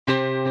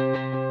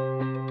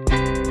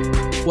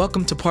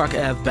Welcome to Park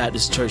Ave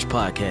Baptist Church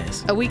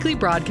Podcast, a weekly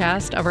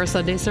broadcast of our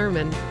Sunday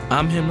sermon.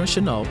 I'm Henry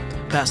Chenault,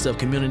 pastor of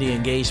community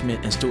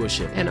engagement and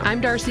stewardship. And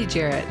I'm Darcy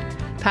Jarrett,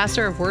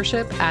 pastor of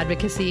worship,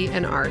 advocacy,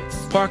 and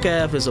arts. Park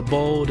Ave is a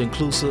bold,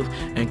 inclusive,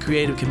 and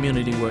creative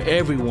community where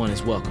everyone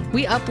is welcome.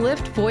 We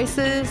uplift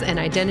voices and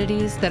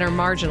identities that are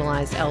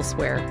marginalized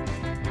elsewhere.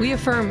 We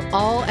affirm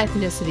all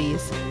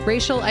ethnicities,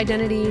 racial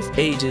identities,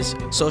 ages,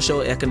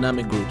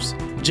 socioeconomic groups,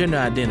 gender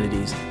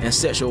identities, and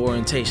sexual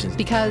orientations.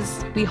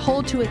 Because we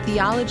hold to a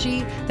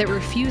theology that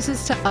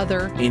refuses to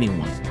other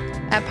anyone.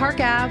 At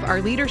Park Ave,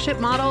 our leadership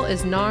model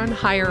is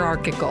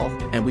non-hierarchical.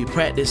 And we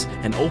practice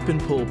an open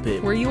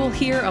pulpit where you will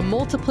hear a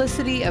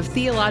multiplicity of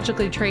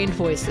theologically trained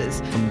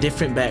voices from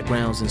different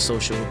backgrounds and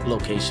social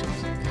locations.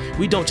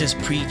 We don't just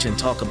preach and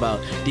talk about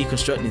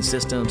deconstructing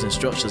systems and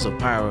structures of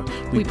power.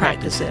 We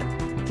practice it.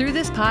 Through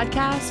this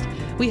podcast,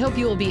 we hope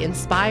you will be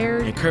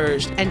inspired,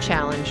 encouraged, and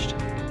challenged.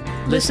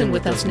 Listen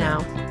with us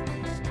now.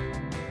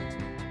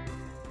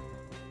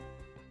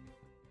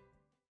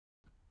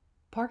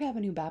 Park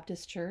Avenue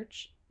Baptist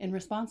Church, in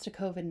response to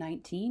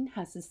COVID-19,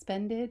 has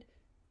suspended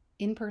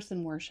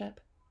in-person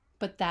worship,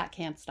 but that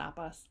can't stop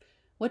us.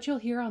 What you'll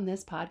hear on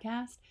this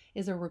podcast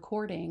is a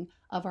recording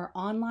of our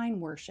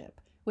online worship,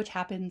 which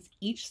happens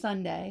each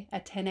Sunday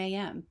at 10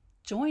 a.m.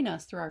 Join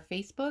us through our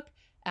Facebook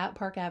at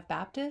Park Ave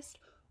Baptist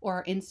or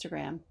our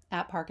Instagram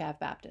at Park Ave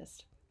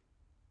Baptist.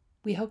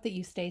 We hope that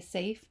you stay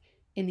safe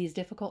in these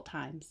difficult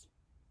times.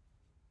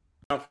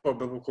 Now for a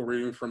biblical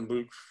reading from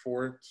Luke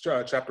 4,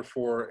 chapter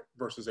 4,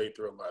 verses 8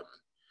 through 11.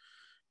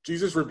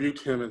 Jesus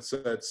rebuked him and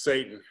said,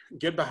 "Satan,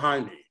 get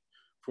behind me,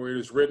 for it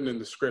is written in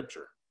the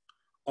scripture,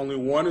 only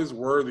one is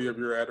worthy of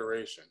your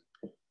adoration.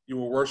 You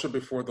will worship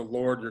before the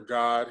Lord your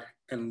God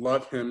and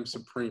love him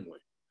supremely."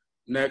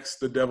 Next,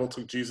 the devil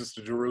took Jesus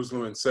to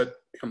Jerusalem and set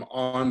him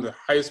on the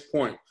highest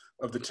point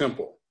of the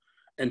temple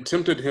and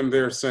tempted him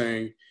there,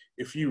 saying,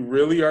 "If you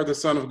really are the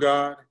Son of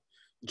God,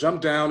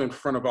 jump down in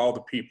front of all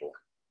the people.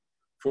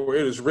 For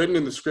it is written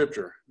in the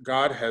scripture,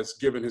 God has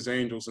given his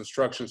angels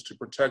instructions to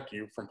protect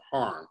you from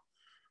harm.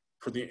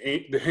 For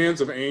the hands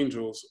of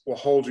angels will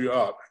hold you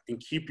up and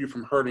keep you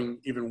from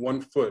hurting even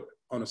one foot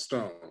on a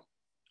stone."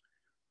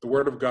 The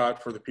word of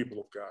God for the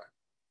people of God.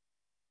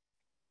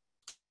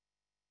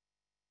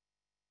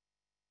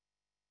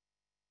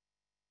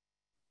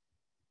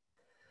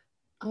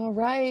 All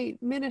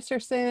right, Minister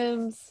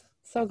Sims,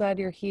 so glad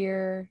you're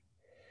here.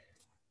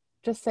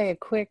 Just say a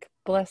quick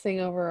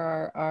blessing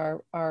over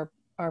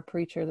our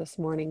preacher this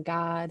morning.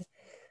 God,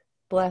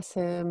 bless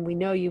him. We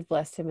know you've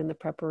blessed him in the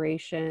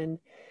preparation,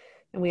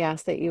 and we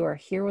ask that you are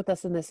here with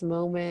us in this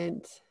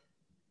moment.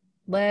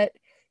 Let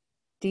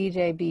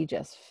DJ be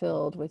just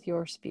filled with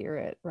your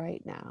spirit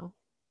right now.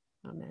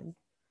 Amen.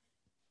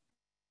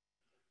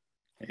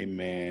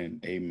 Amen.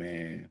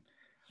 Amen.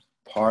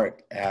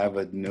 Park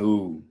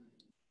Avenue.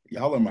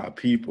 Y'all are my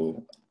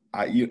people.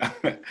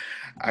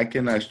 I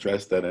cannot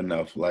stress that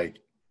enough. Like,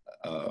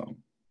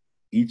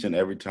 each and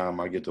every time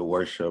I get to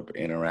worship,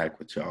 interact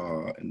with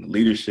y'all, and the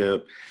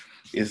leadership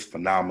is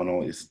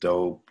phenomenal. It's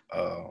dope.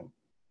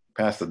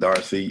 Pastor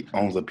Darcy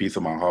owns a piece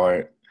of my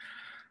heart.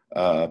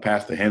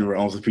 Pastor Henry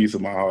owns a piece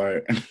of my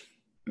heart.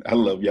 I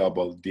love y'all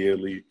both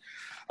dearly.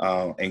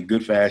 In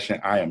good fashion,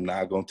 I am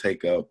not going to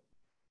take up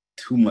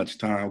too much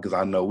time because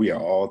I know we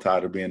are all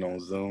tired of being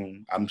on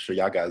Zoom. I'm sure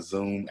y'all got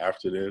Zoom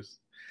after this.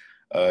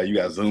 You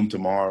got Zoom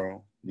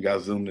tomorrow. You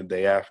got Zoom the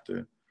day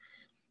after.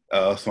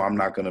 So I'm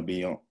not going to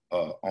be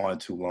on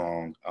too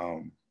long.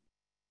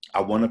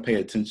 I want to pay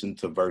attention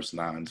to verse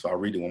 9. So I'll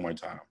read it one more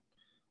time.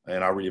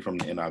 And I'll read it from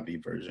the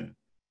NIV version.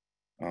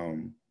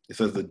 It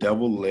says, "The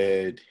devil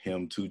led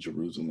him to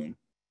Jerusalem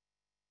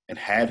and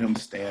had him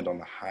stand on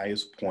the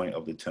highest point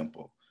of the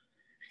temple.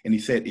 And he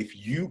said,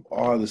 'If you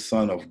are the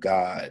Son of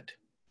God,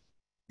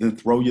 then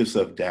throw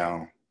yourself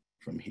down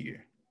from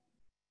here.'"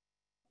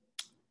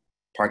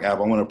 Park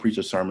Ave, I want to preach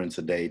a sermon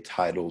today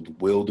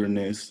titled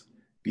Wilderness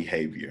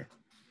Behavior.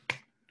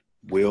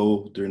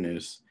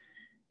 Wilderness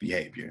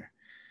behavior.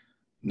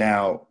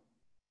 Now,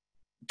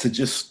 to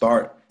just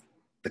start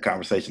the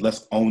conversation,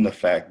 let's own the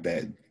fact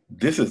that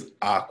this is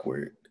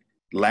awkward.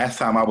 Last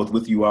time I was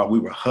with you all, we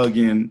were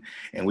hugging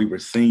and we were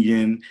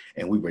singing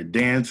and we were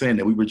dancing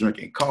and we were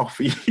drinking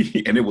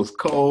coffee and it was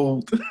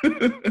cold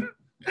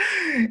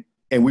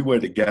and we were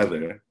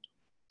together.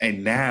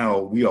 And now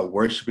we are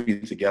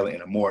worshiping together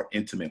in a more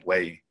intimate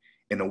way,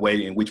 in a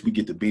way in which we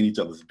get to be in each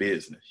other's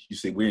business. You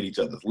see, we're in each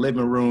other's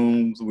living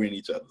rooms, we're in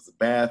each other's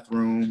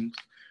bathrooms,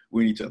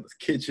 we're in each other's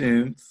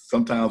kitchens,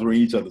 sometimes we're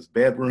in each other's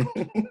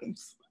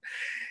bedrooms.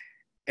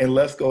 And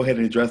let's go ahead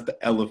and address the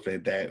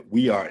elephant that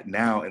we are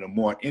now in a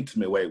more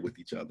intimate way with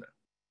each other.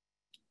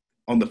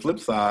 On the flip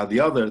side, the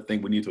other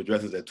thing we need to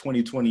address is that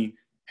 2020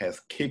 has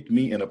kicked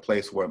me in a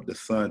place where the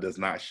sun does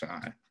not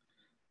shine.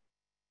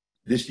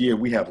 This year,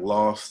 we have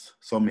lost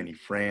so many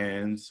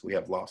friends. We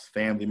have lost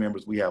family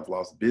members. We have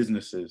lost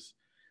businesses.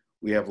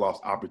 We have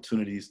lost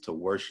opportunities to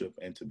worship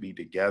and to be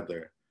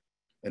together.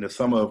 And if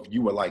some of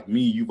you are like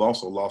me, you've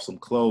also lost some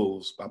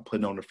clothes by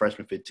putting on the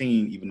freshman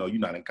 15, even though you're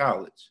not in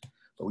college.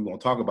 But we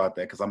won't talk about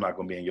that because I'm not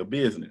going to be in your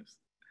business.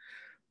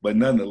 But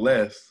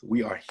nonetheless,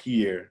 we are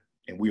here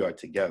and we are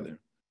together.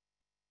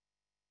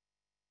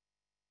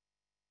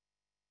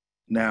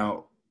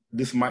 Now,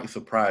 this might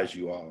surprise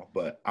you all,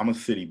 but I'm a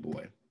city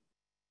boy.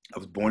 I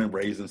was born and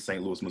raised in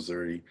St. Louis,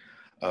 Missouri.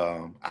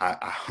 I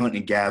hunt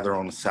and gather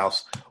on the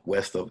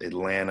southwest of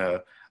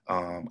Atlanta.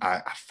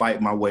 I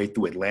fight my way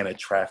through Atlanta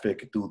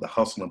traffic, through the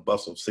hustle and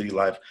bustle of city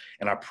life,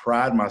 and I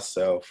pride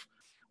myself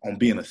on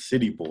being a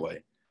city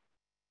boy.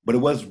 But it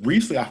was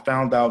recently I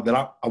found out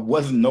that I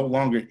wasn't no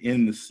longer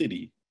in the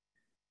city.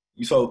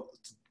 So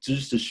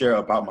just to share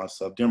about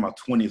myself, during my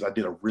 20s, I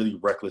did a really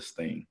reckless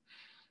thing.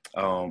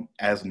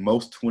 As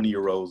most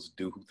 20-year-olds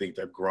do who think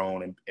they're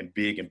grown and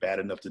big and bad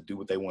enough to do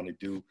what they want to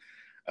do,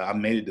 I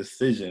made a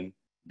decision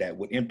that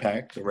would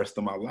impact the rest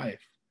of my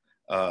life.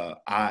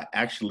 I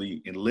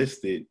actually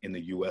enlisted in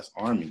the U.S.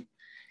 Army.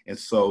 And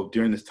so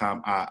during this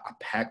time, I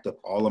packed up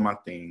all of my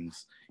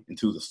things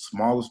into the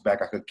smallest bag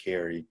I could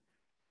carry,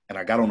 and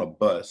I got on a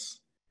bus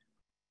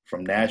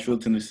from Nashville,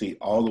 Tennessee,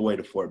 all the way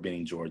to Fort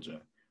Benning,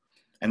 Georgia.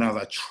 And as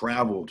I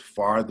traveled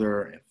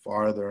farther and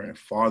farther and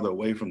farther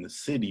away from the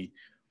city,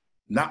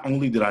 not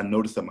only did I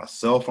notice that my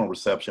cell phone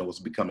reception was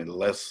becoming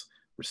less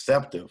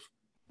receptive,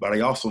 but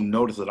I also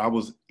noticed that I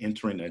was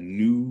entering a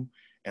new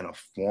and a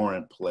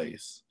foreign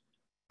place,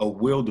 a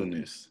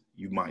wilderness,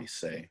 you might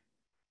say.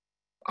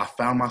 I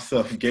found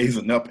myself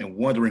gazing up and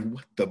wondering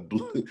what the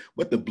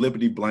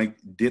blippity blank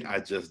did I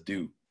just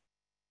do?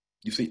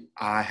 You see,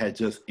 I had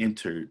just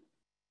entered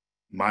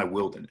my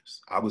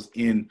wilderness. I was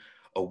in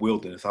a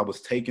wilderness. I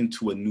was taken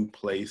to a new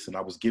place and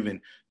I was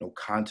given no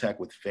contact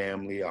with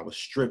family. I was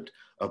stripped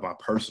of my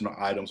personal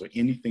items or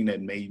anything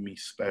that made me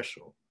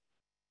special.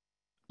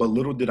 But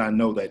little did I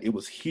know that it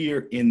was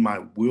here in my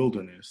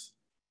wilderness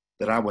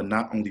that I would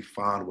not only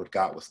find what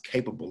God was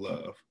capable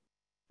of,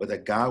 but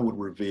that God would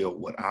reveal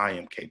what I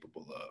am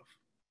capable of.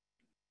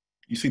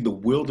 You see, the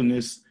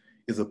wilderness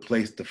is a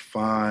place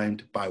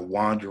defined by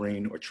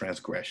wandering or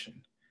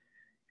transgression.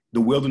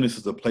 The wilderness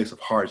is a place of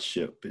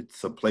hardship.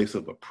 It's a place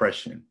of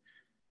oppression.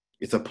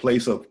 It's a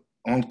place of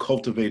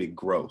uncultivated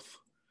growth,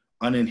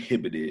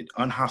 uninhibited,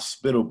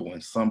 unhospitable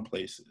in some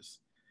places.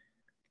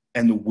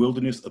 And the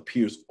wilderness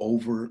appears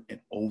over and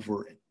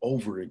over and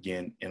over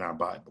again in our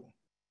Bible.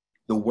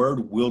 The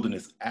word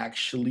wilderness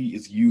actually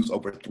is used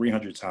over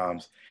 300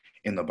 times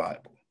in the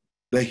Bible.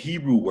 The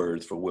Hebrew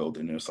words for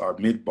wilderness are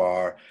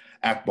midbar,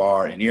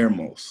 akbar, and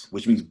ermos,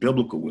 which means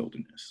biblical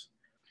wilderness.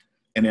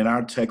 And in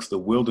our text, the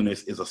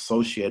wilderness is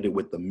associated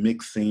with the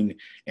mixing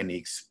and the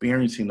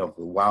experiencing of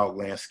the wild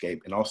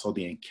landscape and also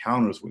the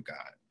encounters with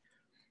God.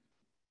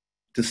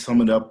 To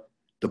sum it up,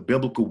 the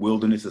biblical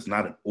wilderness is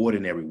not an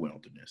ordinary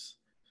wilderness.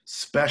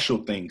 Special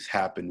things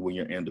happen when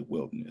you're in the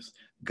wilderness.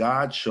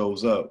 God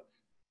shows up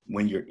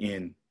when you're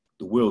in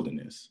the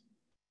wilderness.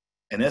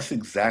 And that's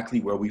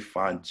exactly where we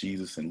find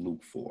Jesus in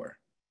Luke 4.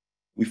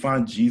 We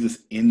find Jesus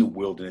in the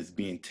wilderness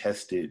being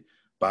tested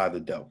by the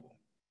devil.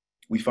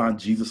 We find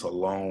Jesus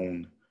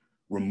alone,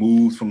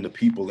 removed from the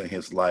people in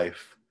his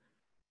life,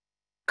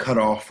 cut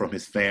off from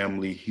his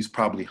family. He's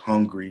probably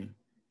hungry.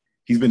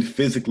 He's been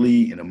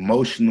physically and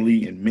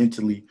emotionally and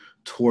mentally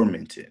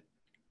tormented.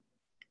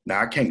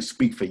 Now, I can't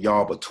speak for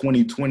y'all, but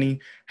 2020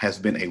 has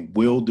been a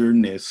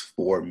wilderness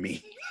for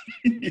me.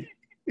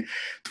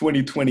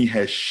 2020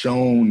 has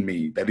shown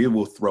me that it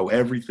will throw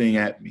everything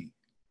at me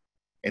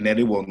and that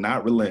it will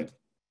not relent.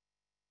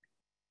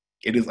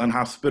 It is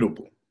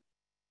unhospitable.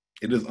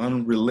 It is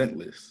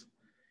unrelentless,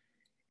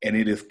 and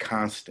it is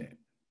constant.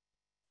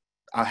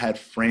 I had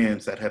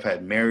friends that have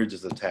had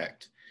marriages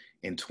attacked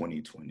in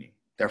 2020.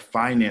 Their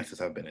finances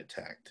have been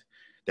attacked.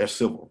 Their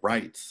civil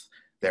rights,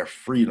 their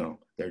freedom,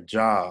 their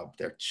job,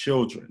 their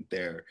children,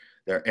 their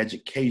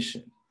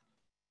education.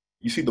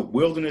 You see, the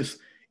wilderness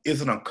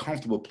is an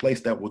uncomfortable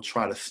place that will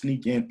try to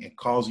sneak in and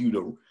cause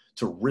you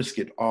to risk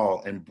it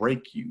all and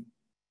break you.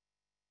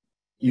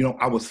 You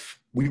know,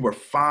 we were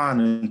fine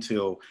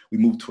until we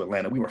moved to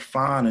Atlanta. We were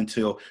fine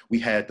until we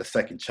had the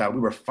second child. We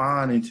were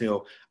fine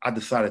until I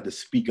decided to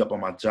speak up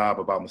on my job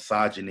about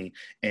misogyny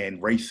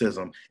and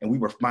racism.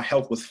 And my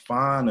health was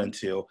fine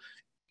until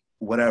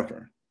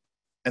whatever.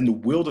 And the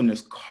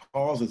wilderness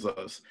causes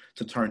us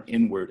to turn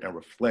inward and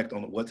reflect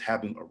on what's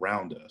happening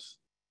around us.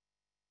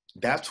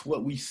 That's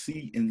what we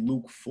see in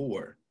Luke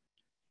 4.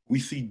 We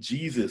see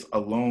Jesus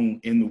alone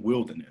in the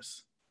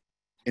wilderness.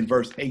 In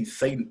verse 8,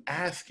 Satan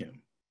asks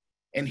him,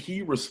 and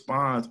he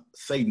responds,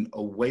 Satan,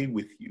 away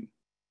with you.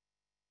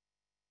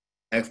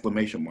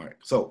 Exclamation mark.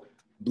 So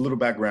a little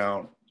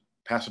background,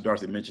 Pastor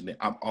Darcy mentioned it.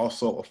 I'm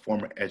also a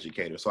former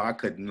educator, so I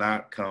could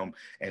not come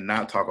and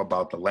not talk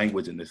about the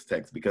language in this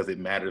text because it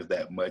matters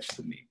that much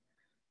to me.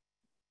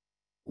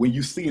 When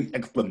you see an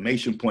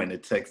exclamation point in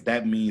the text,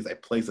 that means a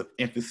place of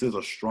emphasis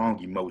or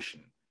strong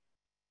emotion.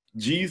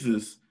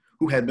 Jesus,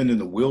 who had been in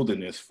the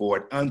wilderness for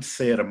an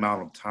unsaid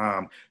amount of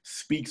time,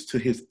 speaks to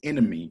his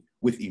enemy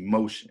with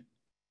emotion.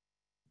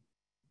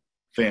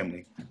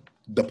 Family,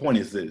 the point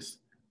is this: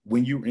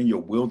 when you're in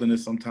your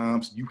wilderness,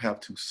 sometimes you have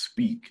to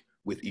speak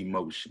with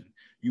emotion.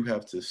 you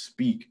have to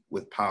speak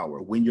with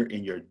power. When you're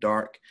in your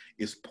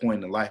darkest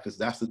point in life,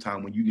 that's the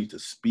time when you need to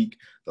speak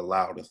the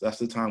loudest. That's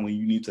the time when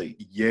you need to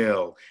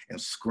yell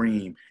and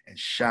scream and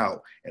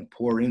shout and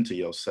pour into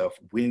yourself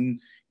when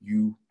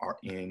you are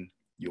in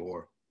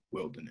your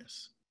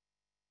wilderness.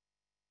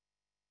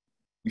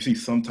 You see,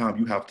 sometimes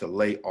you have to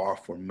lay our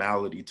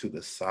formality to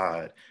the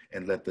side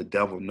and let the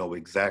devil know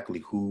exactly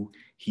who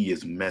he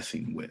is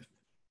messing with.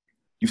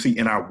 You see,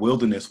 in our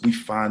wilderness, we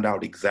find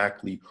out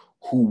exactly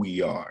who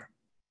we are.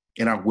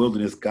 In our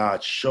wilderness,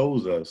 God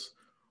shows us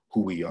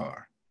who we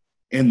are.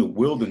 In the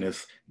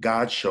wilderness,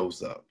 God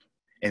shows up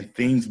and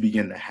things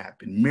begin to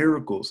happen.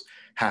 Miracles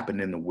happen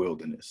in the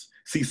wilderness.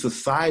 See,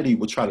 society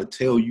will try to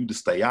tell you to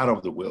stay out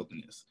of the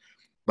wilderness.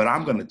 But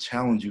I'm going to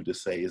challenge you to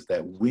say is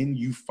that when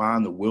you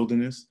find the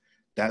wilderness,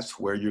 that's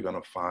where you're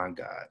going to find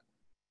God.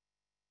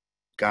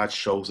 God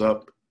shows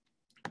up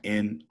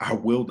in our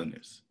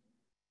wilderness.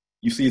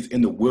 You see, it's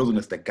in the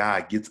wilderness that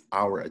God gets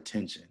our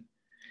attention.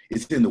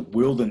 It's in the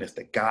wilderness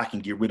that God can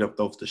get rid of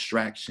those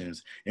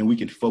distractions and we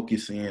can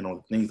focus in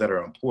on things that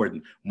are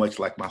important, much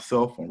like my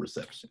cell phone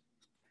reception.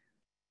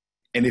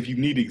 And if you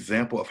need an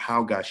example of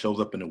how God shows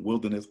up in the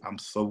wilderness, I'm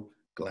so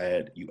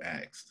glad you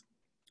asked.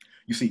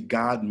 You see,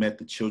 God met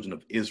the children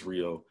of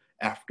Israel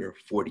after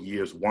 40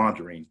 years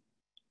wandering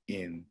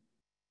in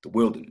the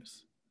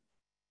wilderness.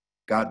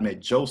 God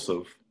met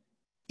Joseph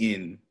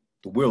in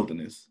the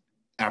wilderness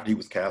after he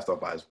was cast off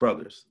by his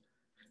brothers.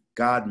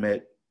 God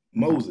met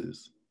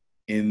Moses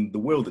in the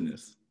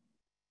wilderness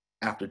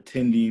after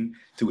tending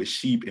to his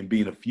sheep and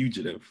being a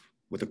fugitive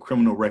with a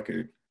criminal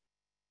record.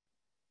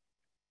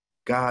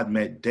 God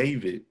met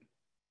David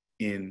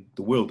in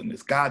the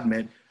wilderness. God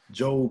met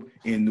Job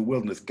in the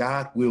wilderness.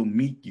 God will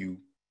meet you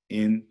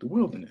in the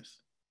wilderness.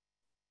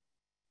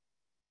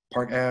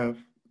 Park Ave,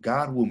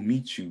 God will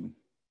meet you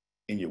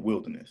in your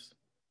wilderness.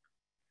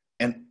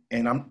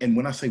 And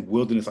when I say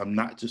wilderness, I'm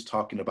not just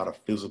talking about a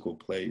physical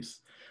place.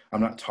 I'm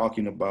not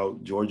talking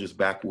about Georgia's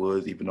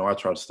backwoods, even though I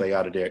try to stay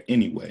out of there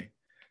anyway.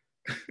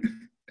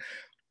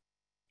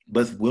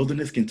 But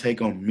wilderness can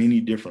take on many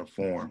different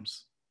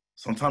forms.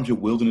 Sometimes your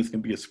wilderness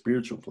can be a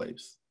spiritual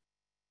place.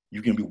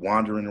 You can be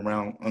wandering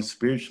around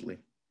unspiritually.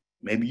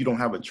 Maybe you don't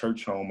have a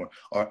church home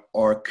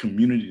or a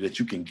community that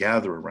you can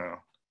gather around.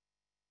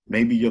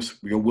 Maybe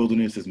your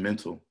wilderness is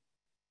mental.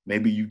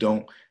 Maybe you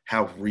don't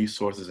have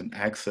resources and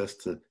access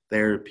to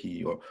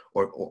therapy or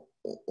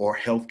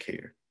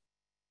healthcare.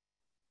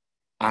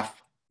 I've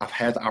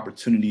had the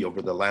opportunity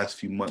over the last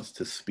few months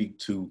to speak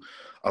to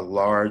a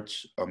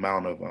large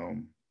amount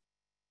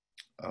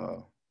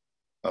of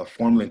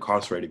formerly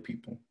incarcerated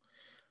people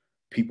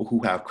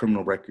who have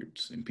criminal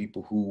records and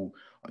people who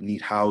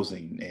need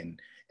housing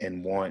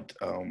and want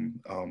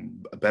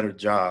better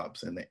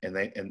jobs and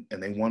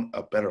they want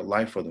a better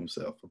life for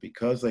themselves. But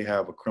because they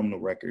have a criminal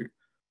record,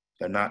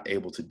 they're not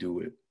able to do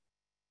it.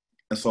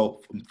 And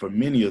so for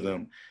many of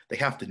them, they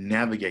have to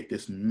navigate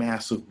this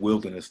massive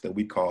wilderness that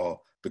we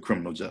call the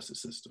criminal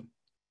justice system.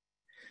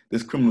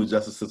 This criminal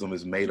justice system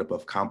is made up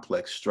of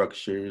complex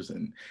structures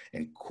and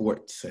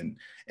courts and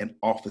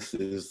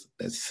offices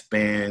that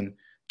span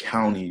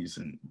counties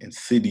and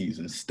cities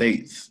and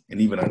states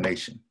and even our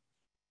nation.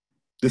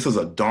 This is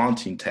a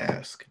daunting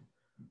task.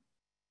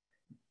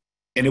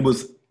 And it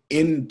was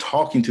in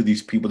talking to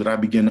these people that I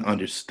began to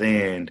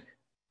understand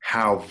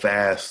how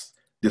vast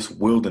this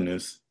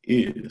wilderness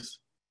is.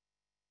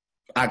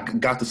 I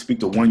got to speak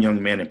to one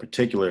young man in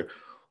particular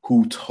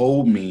who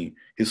told me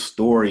his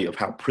story of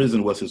how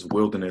prison was his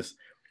wilderness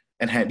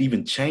and had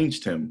even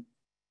changed him.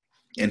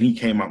 And he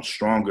came out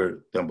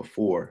stronger than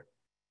before.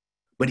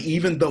 But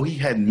even though he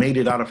had made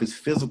it out of his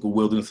physical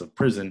wilderness of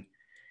prison,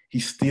 he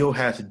still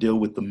had to deal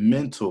with the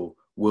mental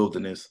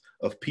wilderness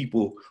of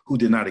people who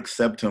did not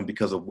accept him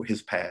because of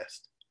his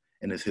past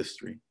and his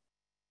history.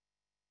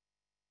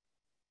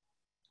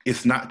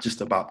 It's not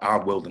just about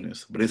our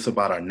wilderness, but it's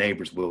about our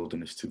neighbor's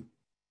wilderness too.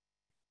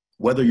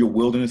 Whether your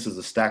wilderness is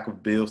a stack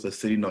of bills that's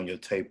sitting on your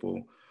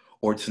table,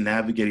 or it's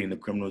navigating the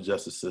criminal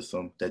justice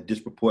system that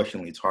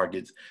disproportionately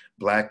targets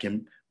black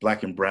and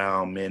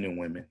brown men and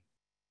women.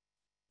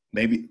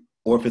 Maybe,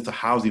 or if it's a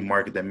housing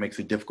market that makes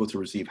it difficult to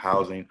receive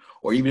housing,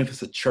 or even if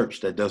it's a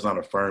church that does not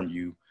affirm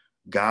you,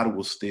 God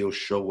will still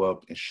show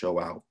up and show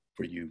out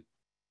for you.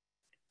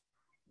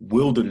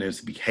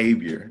 Wilderness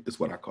behavior is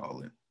what I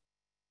call it.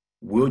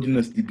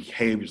 Wilderness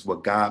behavior is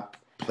what God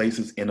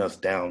places in us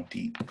down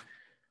deep.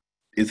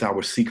 It's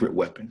our secret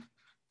weapon.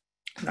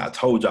 And I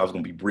told you I was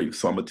going to be brief,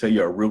 so I'm going to tell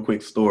you a real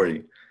quick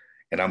story,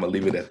 and I'm going to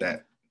leave it at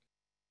that.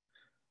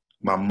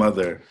 My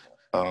mother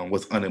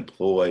was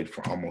unemployed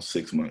for almost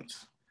 6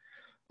 months.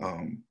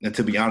 And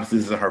to be honest,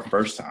 this isn't her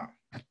first time.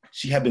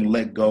 She had been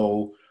let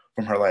go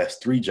from her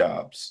last 3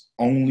 jobs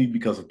only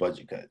because of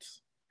budget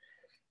cuts.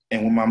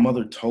 And when my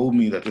mother told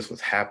me that this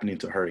was happening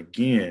to her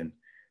again,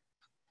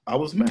 I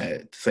was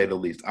mad, to say the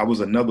least. I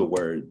was another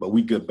word, but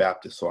we good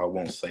Baptists, so I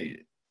won't say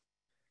it.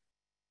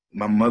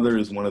 My mother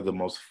is one of the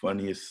most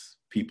funniest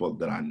people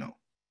that I know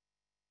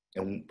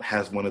and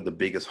has one of the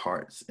biggest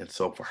hearts. And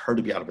so for her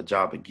to be out of a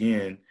job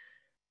again,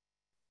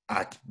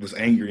 I was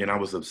angry and I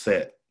was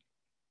upset.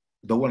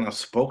 But when I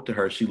spoke to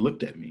her, she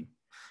looked at me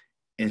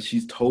and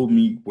she's told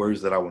me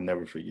words that I will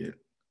never forget.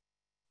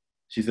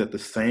 She said, the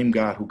same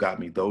God who got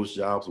me those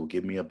jobs will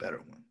give me a better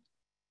one.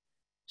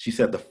 She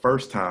said, the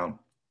first time,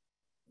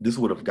 this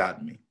would have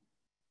gotten me,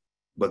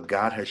 but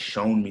God has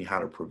shown me how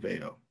to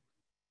prevail.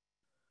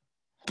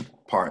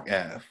 Park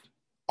Ave.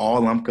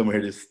 All I'm coming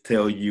here to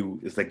tell you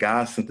is that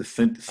God sent the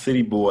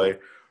city boy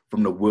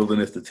from the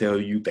wilderness to tell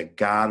you that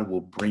God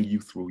will bring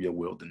you through your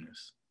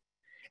wilderness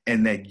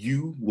and that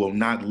you will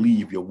not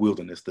leave your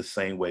wilderness the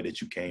same way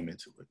that you came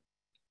into it.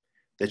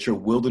 That your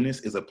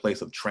wilderness is a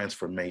place of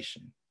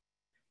transformation.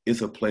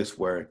 It's a place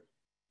where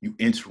you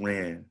enter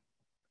in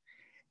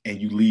and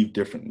you leave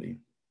differently.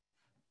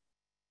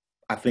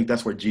 I think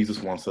that's where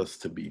Jesus wants us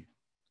to be.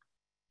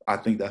 I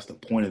think that's the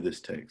point of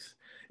this text,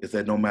 is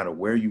that no matter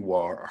where you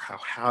are or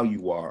how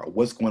you are or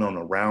what's going on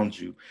around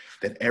you,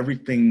 that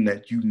everything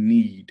that you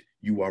need,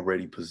 you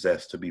already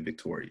possess to be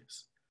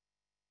victorious.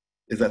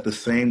 Is that the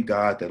same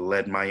God that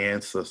led my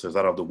ancestors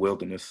out of the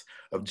wilderness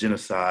of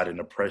genocide and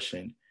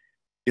oppression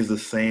is the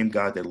same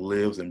God that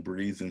lives and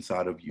breathes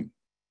inside of you.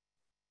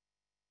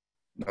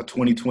 Now,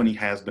 2020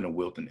 has been a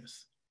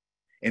wilderness.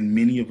 And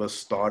many of us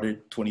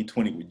started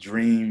 2020 with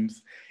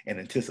dreams and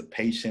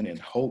anticipation and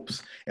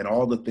hopes and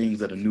all the things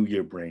that a new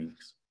year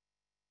brings.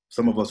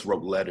 Some of us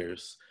wrote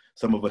letters.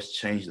 Some of us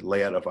changed the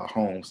layout of our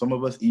home. Some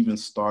of us even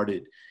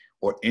started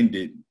or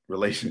ended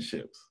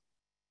relationships.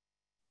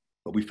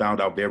 But we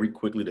found out very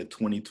quickly that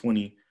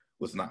 2020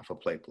 was not for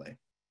play.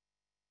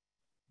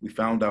 We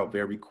found out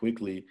very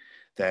quickly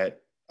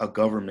that a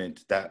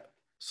government that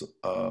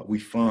we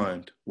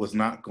fund was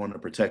not going to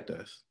protect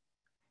us.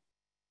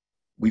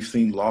 We've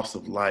seen loss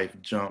of life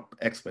jump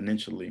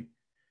exponentially.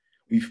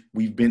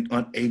 We've been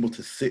unable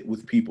to sit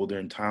with people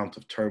during times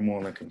of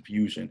turmoil and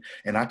confusion.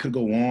 And I could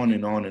go on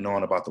and on and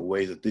on about the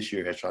ways that this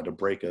year has tried to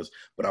break us,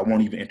 but I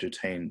won't even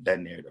entertain that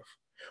narrative.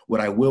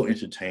 What I will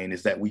entertain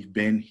is that we've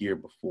been here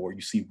before.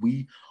 You see,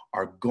 we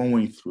are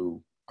going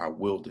through our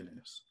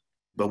wilderness,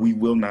 but we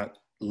will not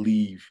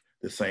leave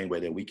the same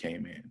way that we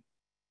came in.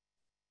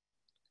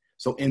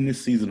 So in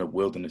this season of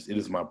wilderness, it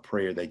is my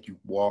prayer that you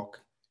walk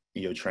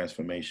in your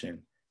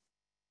transformation,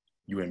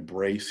 you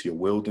embrace your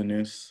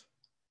wilderness,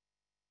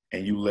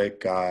 and you let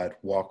God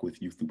walk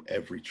with you through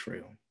every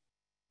trail.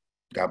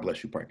 God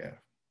bless you, Park Ave.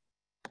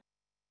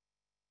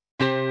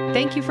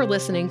 Thank you for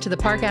listening to the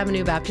Park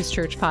Avenue Baptist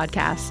Church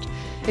podcast.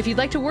 If you'd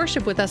like to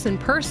worship with us in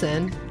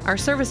person, our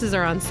services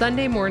are on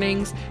Sunday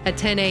mornings at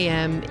 10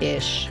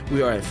 a.m.-ish.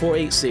 We are at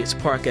 486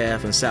 Park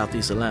Ave in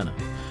Southeast Atlanta,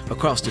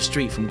 across the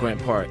street from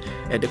Grant Park,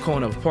 at the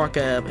corner of Park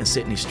Ave and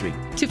Sydney Street.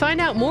 To find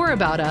out more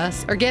about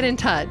us or get in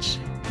touch,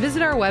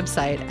 visit our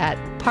website at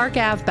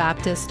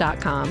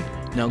parkavbaptist.com.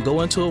 Now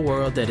go into a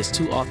world that is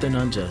too often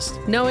unjust,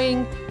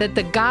 knowing that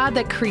the God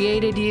that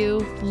created you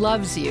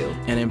loves you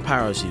and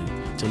empowers you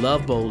to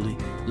love boldly,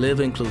 live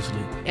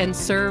inclusively, and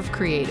serve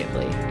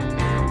creatively.